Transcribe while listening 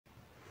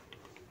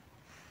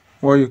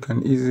what you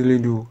can easily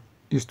do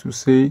is to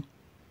say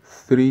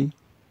 3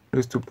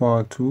 raised to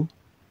power 2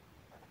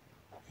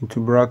 into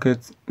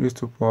bracket raised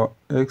to power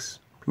x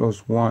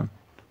plus 1,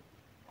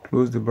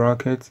 close the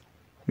bracket,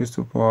 raised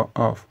to power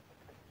half.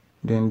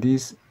 Then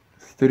this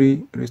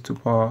 3 raised to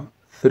power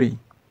 3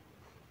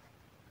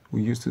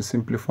 we use to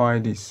simplify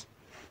this.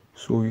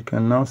 So we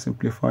can now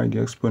simplify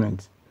the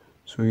exponent.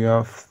 So you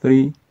have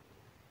 3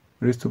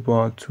 raised to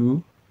power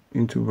 2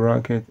 into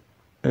bracket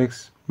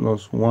x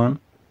plus 1,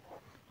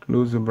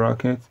 close the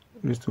bracket,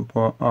 raised to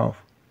power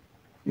half,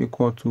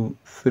 equal to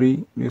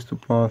 3 raised to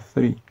power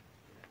 3.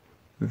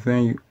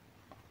 Then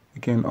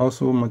you can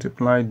also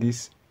multiply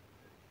this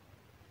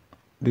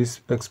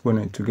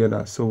exponent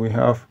together. So we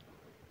have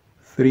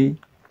 3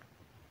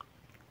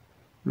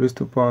 raised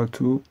to power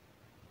 2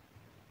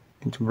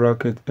 into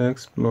bracket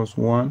x plus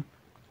 1,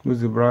 close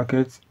the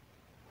bracket,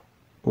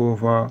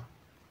 over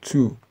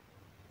 2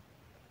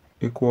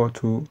 equal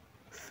to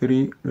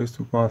 3 raised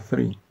to power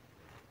 3.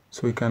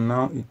 So we can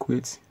now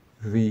equate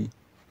the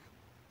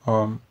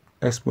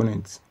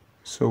exponents.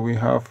 So we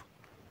have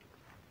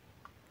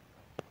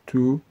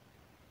 2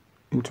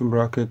 into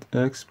bracket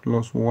x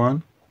plus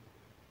 1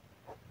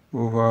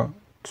 over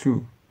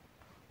 2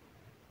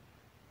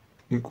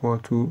 equal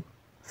to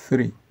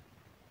 3.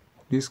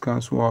 This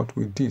cancels out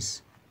with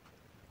this.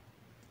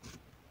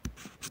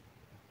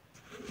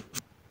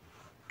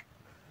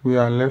 We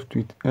are left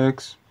with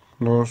x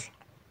plus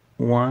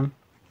 1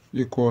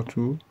 equal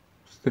to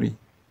 3.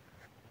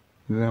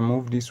 Then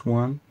move this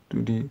one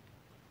to the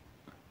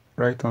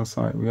right hand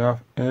side. We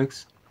have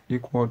x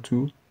equal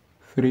to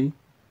 3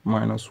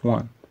 minus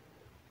 1.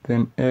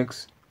 Then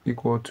x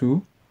equal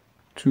to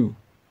 2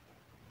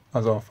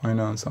 as our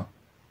final answer.